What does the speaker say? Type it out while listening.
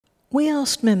We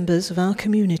asked members of our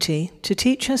community to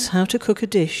teach us how to cook a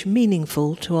dish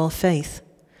meaningful to our faith.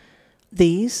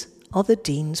 These are the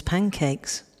Dean's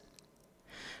pancakes.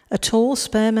 A tall,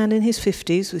 spare man in his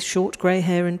 50s with short grey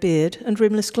hair and beard and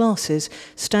rimless glasses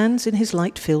stands in his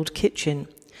light-filled kitchen.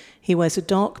 He wears a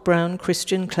dark brown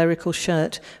Christian clerical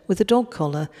shirt with a dog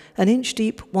collar, an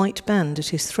inch-deep white band at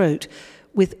his throat,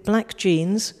 with black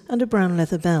jeans and a brown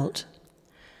leather belt.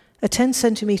 A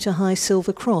 10-centimetre high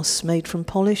silver cross made from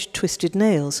polished, twisted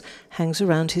nails hangs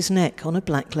around his neck on a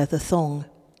black leather thong.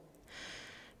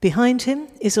 Behind him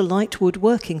is a light wood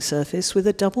working surface with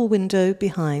a double window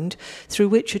behind through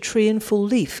which a tree in full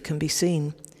leaf can be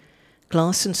seen.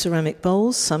 Glass and ceramic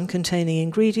bowls, some containing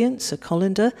ingredients, a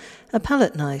colander, a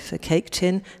palette knife, a cake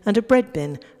tin and a bread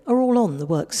bin are all on the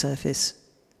work surface.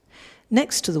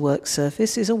 Next to the work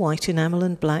surface is a white enamel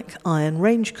and black iron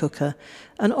range cooker,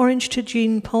 an orange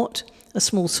tagine pot, a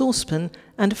small saucepan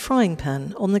and a frying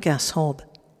pan on the gas hob.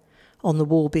 On the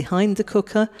wall behind the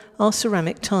cooker are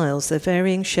ceramic tiles, their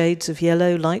varying shades of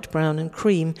yellow, light brown and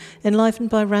cream, enlivened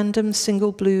by random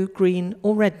single blue, green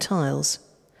or red tiles.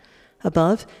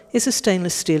 Above is a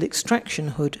stainless steel extraction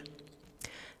hood.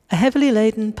 A heavily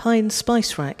laden pine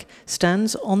spice rack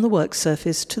stands on the work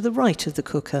surface to the right of the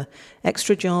cooker,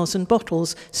 extra jars and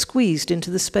bottles squeezed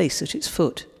into the space at its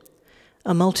foot.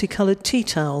 A multicoloured tea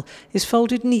towel is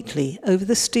folded neatly over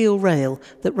the steel rail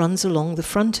that runs along the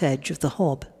front edge of the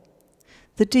hob.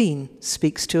 The Dean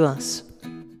speaks to us.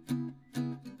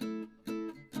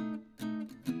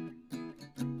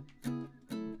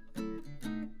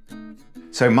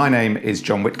 So my name is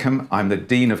John Whitcomb. I'm the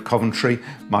Dean of Coventry.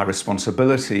 My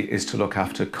responsibility is to look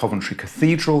after Coventry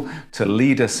Cathedral, to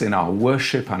lead us in our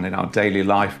worship and in our daily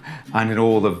life and in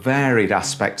all the varied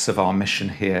aspects of our mission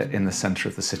here in the centre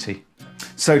of the city.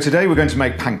 So today we're going to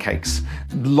make pancakes.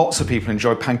 Lots of people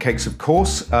enjoy pancakes, of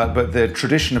course, but the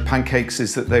tradition of pancakes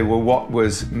is that they were what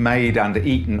was made and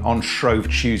eaten on Shrove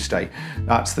Tuesday.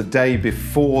 That's the day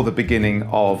before the beginning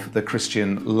of the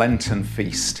Christian Lenten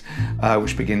feast,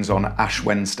 which begins on Ash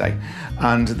Wednesday.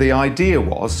 And the idea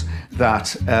was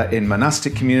that in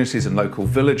monastic communities and local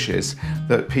villages,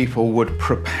 that people would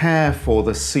prepare for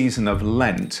the season of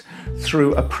Lent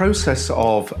through a process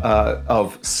of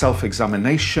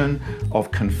self-examination,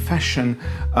 of confession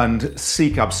and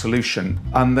seek absolution.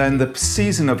 And then the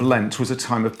season of Lent was a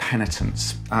time of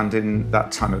penitence. And in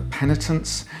that time of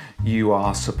penitence, you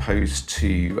are supposed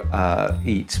to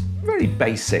eat very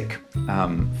basic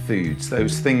foods,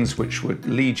 those things which would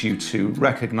lead you to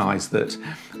recognize that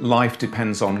life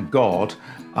depends on God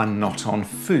and not on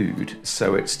food.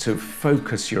 So it's to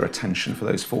focus your attention for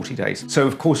those 40 days. So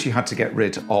of course you had to get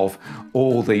rid of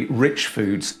all the rich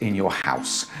foods in your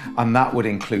house. And that would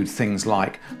include things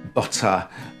like butter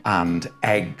and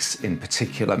eggs, in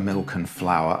particular milk and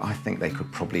flour. I think they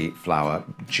could probably eat flour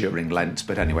during Lent,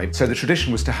 but anyway. So the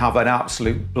tradition was to have an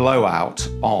absolute blowout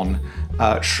on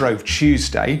Shrove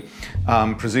Tuesday.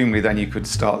 Presumably then you could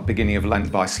start the beginning of Lent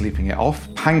by sleeping it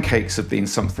off. Pancakes have been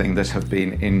something that have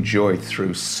been enjoyed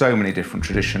through so many different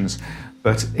traditions,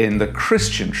 but in the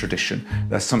Christian tradition,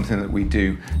 there's something that we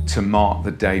do to mark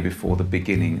the day before the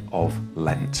beginning of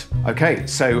Lent. Okay,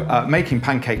 so making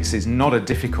pancakes is not a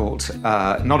difficult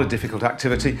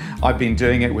activity. I've been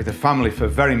doing it with the family for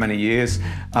very many years.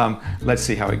 Let's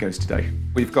see how it goes today.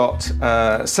 We've got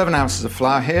 7 ounces of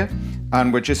flour here,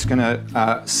 and we're just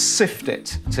gonna sift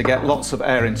it to get lots of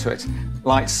air into it.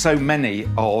 Like so many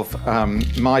of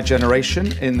my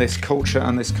generation in this culture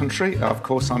and this country, of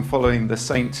course I'm following the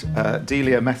Saint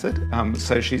Delia method,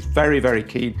 so she's very, very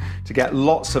keen to get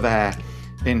lots of air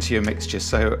into your mixture.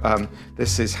 So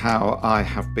this is how I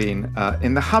have been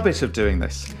in the habit of doing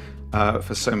this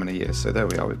for so many years. So there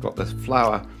we are, we've got the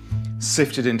flour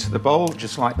sifted into the bowl,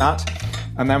 just like that.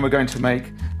 And then we're going to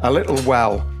make a little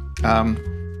well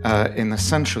in the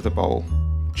centre of the bowl,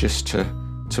 just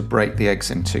to break the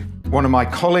eggs into. One of my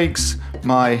colleagues,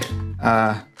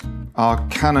 our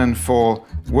canon for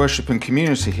worship and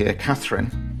community here,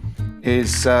 Catherine,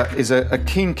 is a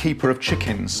keen keeper of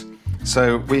chickens.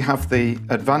 So we have the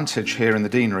advantage here in the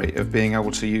deanery of being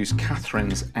able to use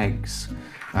Catherine's eggs.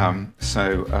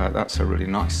 So that's a really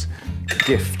nice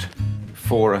gift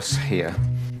for us here.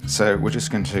 So we're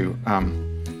just going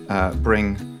to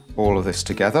bring all of this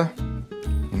together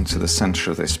into the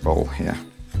centre of this bowl here.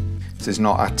 This is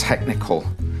not a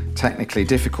technically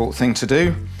difficult thing to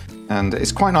do, and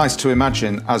it's quite nice to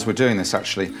imagine as we're doing this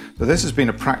actually that this has been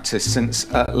a practice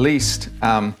since at least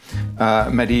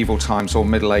medieval times or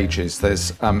Middle Ages.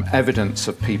 There's evidence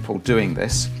of people doing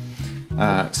this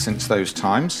since those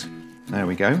times. There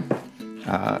we go.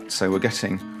 So we're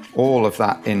getting all of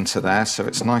that into there so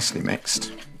it's nicely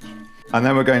mixed. And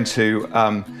then we're going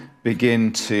to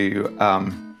begin to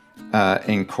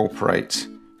incorporate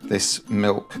this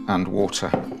milk and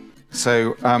water.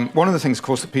 So one of the things, of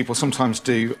course, that people sometimes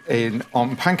do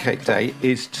on Pancake Day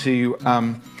is to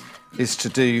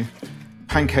do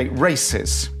pancake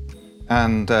races.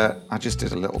 And I just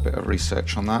did a little bit of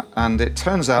research on that, and it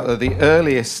turns out that the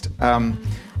earliest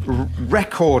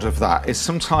record of that is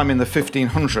sometime in the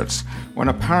 1500s, when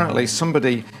apparently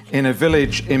somebody in a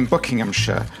village in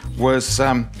Buckinghamshire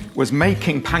was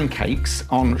making pancakes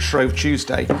on Shrove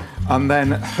Tuesday, and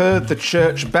then heard the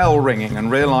church bell ringing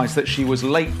and realised that she was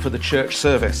late for the church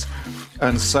service.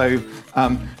 And so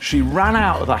she ran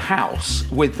out of the house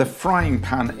with the frying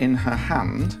pan in her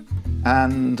hand,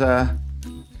 and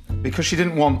because she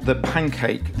didn't want the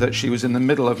pancake that she was in the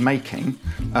middle of making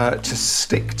to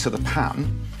stick to the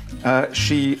pan,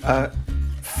 she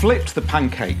flipped the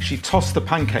pancake. She tossed the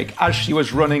pancake as she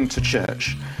was running to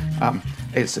church.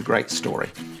 It's a great story.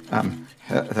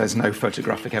 There's no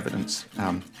photographic evidence,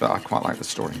 but I quite like the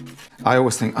story. I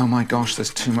always think, oh my gosh,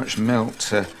 there's too much milk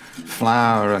to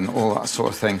flour and all that sort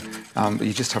of thing. But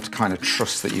you just have to kind of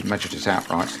trust that you've measured it out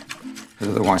right, because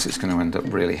otherwise it's going to end up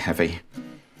really heavy.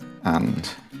 And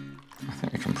I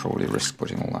think we can probably risk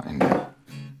putting all that in there.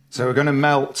 So we're going to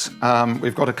melt,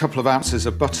 we've got a couple of ounces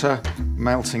of butter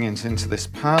melting it into this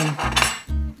pan.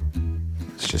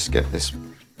 Let's just get this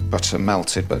butter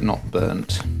melted but not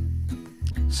burnt.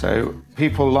 So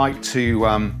people like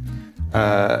to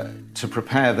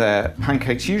prepare their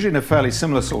pancakes usually in a fairly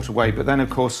similar sort of way, but then of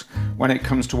course when it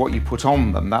comes to what you put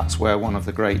on them, that's where one of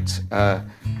the great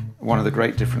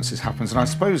differences happens. And I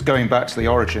suppose going back to the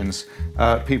origins,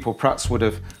 people perhaps would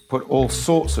have put all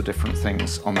sorts of different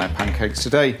things on their pancakes.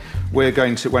 Today, we're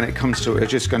going to, when it comes to it, we're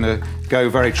just going to go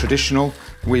very traditional.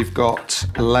 We've got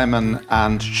lemon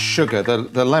and sugar.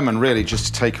 The lemon really just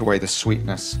to take away the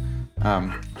sweetness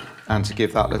and to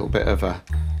give that little bit of a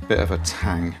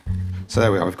tang. So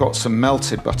there we are. We've got some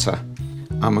melted butter,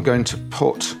 and we're going to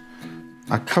put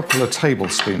a couple of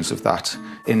tablespoons of that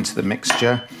into the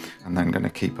mixture, and then going to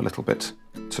keep a little bit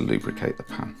to lubricate the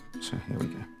pan. So here we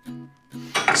go.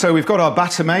 So we've got our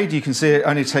batter made. You can see it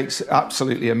only takes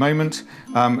absolutely a moment.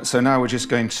 So now we're just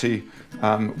going to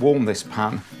warm this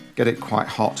pan, get it quite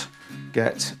hot,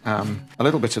 get a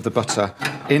little bit of the butter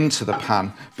into the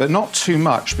pan, but not too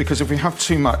much, because if we have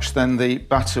too much, then the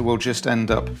batter will just end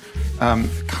up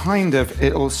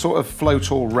it'll sort of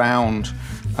float all round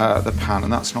the pan,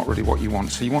 and that's not really what you want.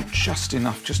 So you want just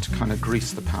enough just to kind of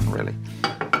grease the pan, really.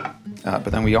 But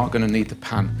then we are going to need the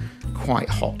pan quite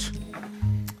hot.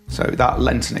 So that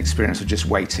Lenten experience of just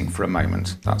waiting for a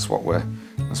moment, that's what we're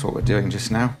doing just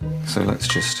now. So let's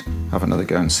just have another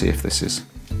go and see if this is,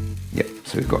 yep.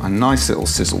 So we've got a nice little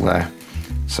sizzle there.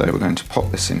 So we're going to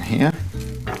pop this in here.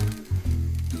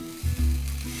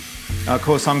 Now, of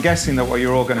course, I'm guessing that what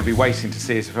you're all going to be waiting to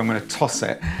see is if I'm going to toss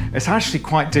it. It's actually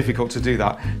quite difficult to do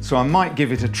that. So I might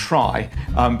give it a try,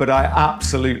 but I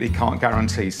absolutely can't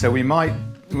guarantee. So we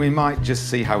might just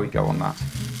see how we go on that.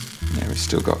 Yeah, we've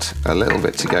still got a little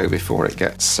bit to go before it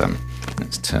gets,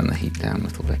 let's turn the heat down a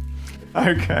little bit.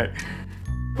 Okay.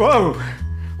 Whoa!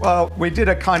 Well, we did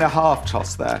a kind of half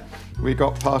toss there. We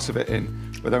got part of it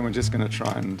in, but then we're just going to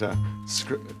try and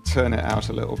turn it out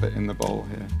a little bit in the bowl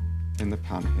here, in the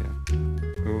pan here.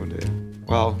 Oh dear.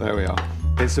 Well, there we are.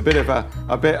 It's a bit of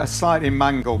a slightly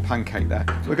mangled pancake there.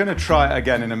 We're going to try it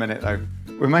again in a minute though.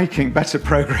 We're making better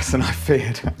progress than I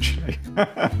feared, actually.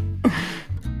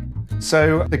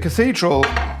 So the cathedral,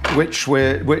 which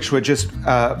we're just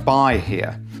by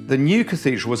here, the new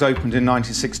cathedral was opened in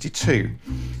 1962.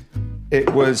 It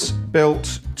was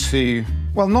built to,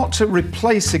 well, not to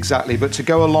replace exactly, but to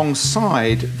go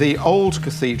alongside the old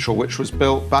cathedral, which was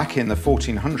built back in the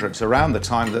 1400s, around the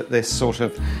time that this sort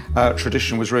of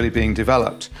tradition was really being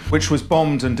developed, which was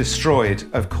bombed and destroyed,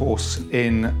 of course,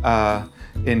 in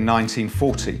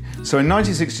 1940. So in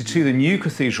 1962, the new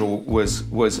cathedral was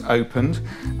opened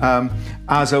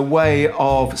as a way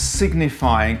of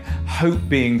signifying hope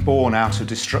being born out of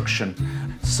destruction.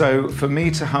 So for me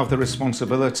to have the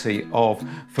responsibility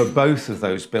for both of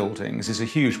those buildings is a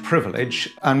huge privilege.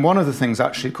 And one of the things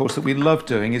actually, of course, that we love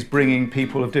doing is bringing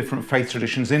people of different faith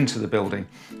traditions into the building.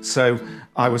 So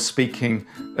I was speaking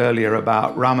earlier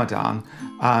about Ramadan,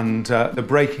 and the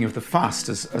breaking of the fast,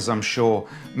 as I'm sure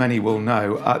many will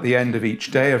know, at the end of each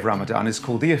day of Ramadan is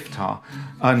called the iftar.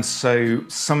 And so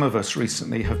some of us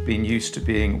recently have been used to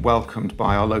being welcomed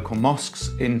by our local mosques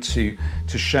to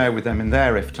share with them in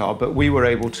their iftar, but we were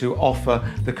able to offer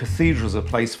the cathedral as a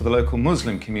place for the local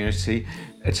Muslim community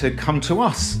to come to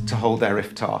us to hold their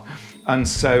iftar. And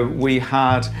so we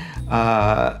had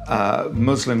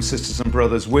Muslim sisters and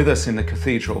brothers with us in the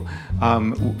cathedral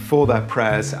for their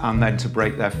prayers and then to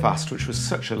break their fast, which was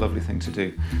such a lovely thing to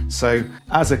do. So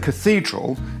as a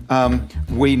cathedral,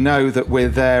 we know that we're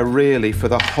there really for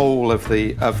the whole of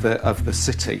the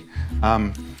city.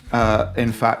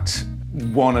 In fact,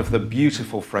 one of the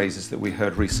beautiful phrases that we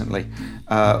heard recently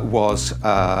was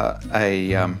of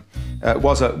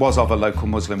a local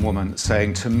Muslim woman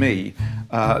saying, to me,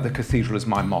 the cathedral is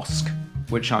my mosque,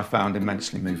 which I found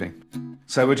immensely moving.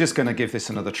 So we're just going to give this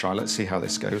another try. Let's see how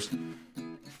this goes.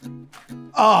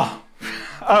 Ah,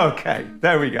 okay,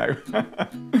 there we go.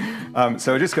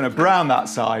 So we're just going to brown that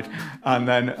side and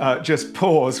then just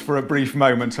pause for a brief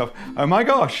moment of, oh my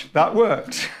gosh, that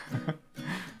worked.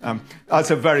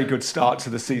 That's a very good start to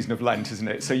the season of Lent, isn't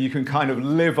it? So you can kind of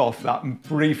live off that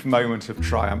brief moment of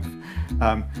triumph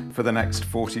for the next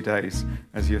 40 days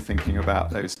as you're thinking about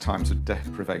those times of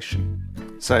deprivation.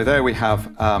 So there we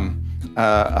have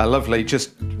a lovely,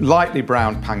 just lightly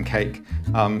browned pancake.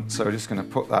 So we're just going to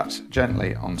put that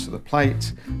gently onto the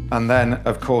plate. And then,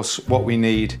 of course, what we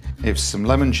need is some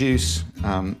lemon juice.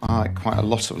 I like quite a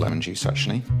lot of lemon juice,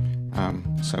 actually.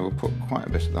 So we'll put quite a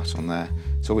bit of that on there.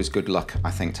 It's always good luck, I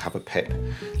think, to have a pip.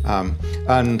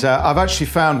 And I've actually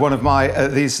found one of my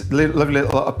these lovely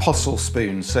little apostle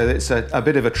spoons. So it's a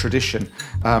bit of a tradition.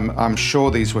 I'm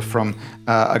sure these were from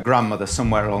a grandmother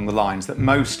somewhere along the lines, that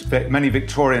many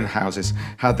Victorian houses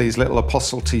had these little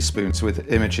apostle teaspoons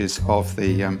with images of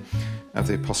the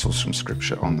apostles from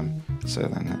Scripture on them. So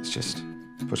then let's just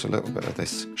put a little bit of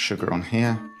this sugar on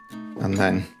here, and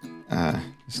then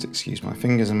just excuse my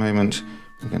fingers a moment.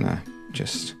 We're going to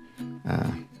just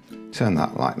turn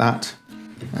that like that.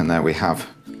 And there we have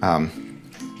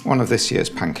one of this year's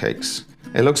pancakes.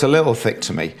 It looks a little thick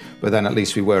to me, but then at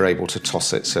least we were able to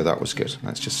toss it, so that was good.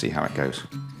 Let's just see how it goes.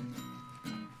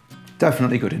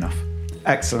 Definitely good enough.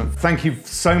 Excellent. Thank you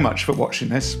so much for watching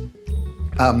this.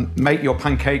 Make your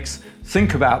pancakes.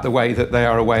 Think about the way that they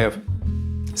are a way of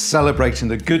celebrating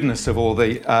the goodness of all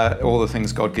the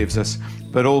things God gives us,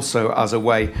 but also as a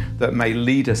way that may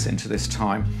lead us into this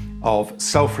time of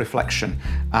self-reflection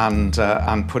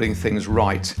and putting things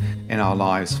right in our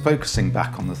lives, focusing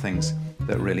back on the things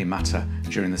that really matter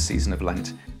during the season of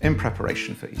Lent in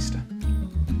preparation for Easter.